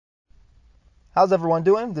How's everyone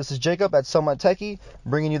doing? This is Jacob at Somewhat Techie,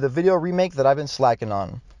 bringing you the video remake that I've been slacking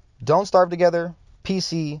on. Don't Starve Together,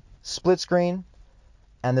 PC, split screen,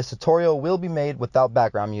 and this tutorial will be made without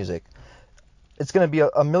background music. It's going to be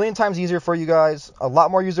a million times easier for you guys, a lot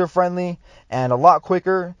more user-friendly, and a lot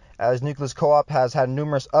quicker, as Nucleus COOP has had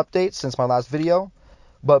numerous updates since my last video.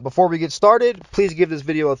 But before we get started, please give this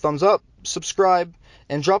video a thumbs up, subscribe,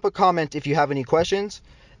 and drop a comment if you have any questions.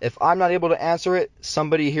 If I'm not able to answer it,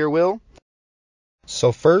 somebody here will.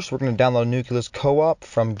 So first, we're going to download Nucleus COOP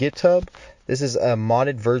from GitHub. This is a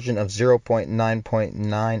modded version of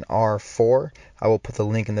 0.9.9R4. I will put the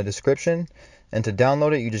link in the description. And to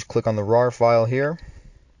download it, you just click on the RAR file here.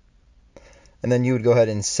 And then you would go ahead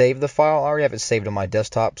and save the file. I already have it saved on my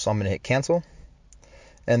desktop, so I'm going to hit cancel.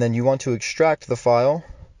 And then you want to extract the file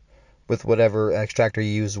with whatever extractor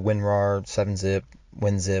you use, WinRAR, 7-zip,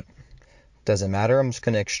 WinZip. Doesn't matter. I'm just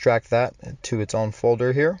going to extract that to its own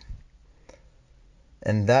folder here.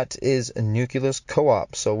 And that is Nucleus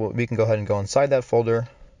COOP. So we can go ahead and go inside that folder,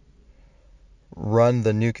 run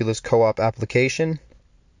the Nucleus COOP application,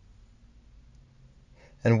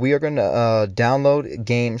 and we are going to download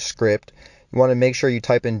game script. You want to make sure you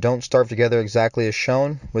type in "Don't Starve Together" exactly as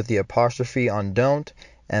shown, with the apostrophe on "don't"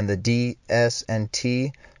 and the D, S, and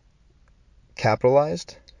T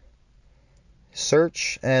capitalized.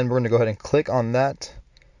 Search, and we're going to go ahead and click on that.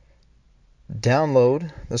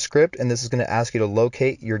 Download the script, and this is going to ask you to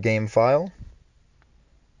locate your game file.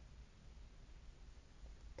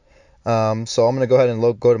 So I'm going to go ahead and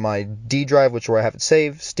go to my D drive, which is where I have it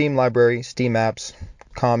saved. Steam library, Steam apps,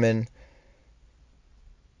 common,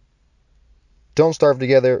 Don't Starve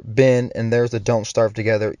Together, bin, and there's the Don't Starve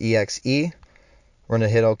Together exe. We're going to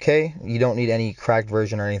hit OK. You don't need any cracked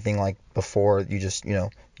version or anything like before. You just,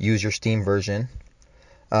 use your Steam version.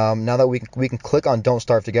 Now that we can click on Don't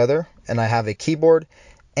Starve Together, and I have a keyboard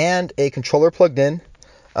and a controller plugged in.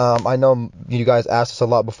 I know you guys asked us a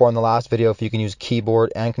lot before in the last video if you can use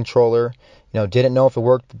keyboard and controller. Didn't know if it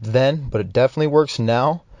worked then, but it definitely works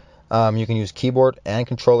now. You can use keyboard and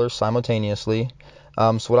controller simultaneously.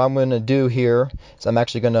 So what I'm going to do here is I'm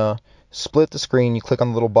actually going to split the screen. You click on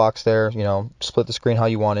the little box there, split the screen how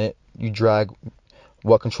you want it. You drag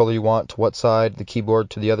what controller you want to what side, the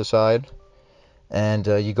keyboard to the other side. And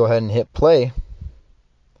you go ahead and hit play.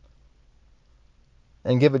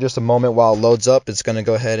 And give it just a moment while it loads up. It's going to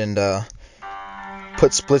go ahead and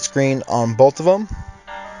put split screen on both of them.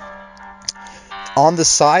 On the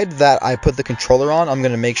side that I put the controller on, I'm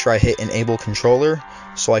going to make sure I hit enable controller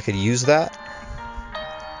so I could use that.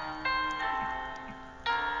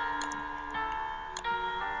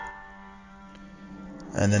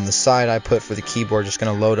 And then the side I put for the keyboard is just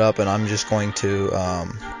going to load up, and I'm just going to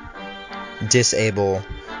disable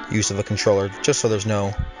use of a controller just so there's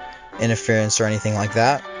no interference or anything like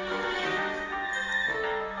that.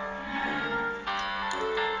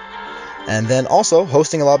 And then also,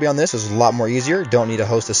 hosting a lobby on this is a lot more easier. Don't need to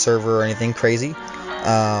host a server or anything crazy,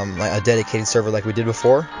 like a dedicated server like we did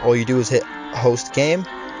before. All you do is hit host game,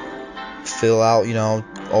 fill out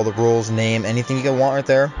all the rules, name, anything you can want right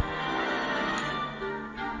there.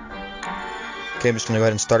 Okay, I'm just going to go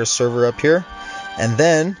ahead and start a server up here. And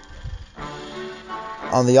then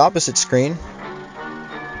on the opposite screen,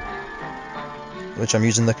 which I'm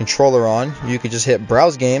using the controller on, you can just hit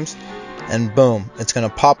browse games, and boom, it's going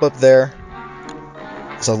to pop up there.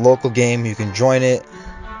 It's a local game, you can join it.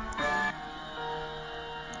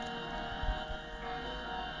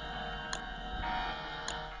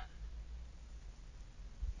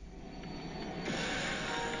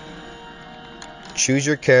 Choose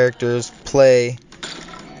your characters, play.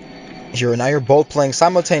 Now you're both playing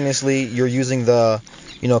simultaneously. You're using the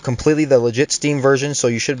completely the legit Steam version, so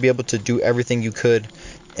you should be able to do everything you could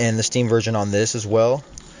in the Steam version on this as well.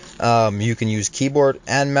 You can use keyboard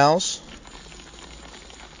and mouse.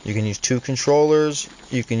 You can use two controllers.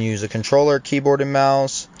 You can use a controller, keyboard, and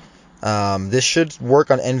mouse. This should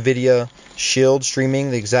work on NVIDIA Shield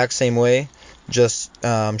streaming the exact same way. Just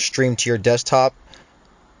stream to your desktop.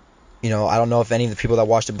 I don't know if any of the people that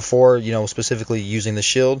watched it before, specifically using the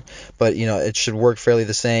Shield, but it should work fairly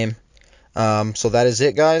the same. So that is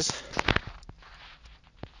it, guys.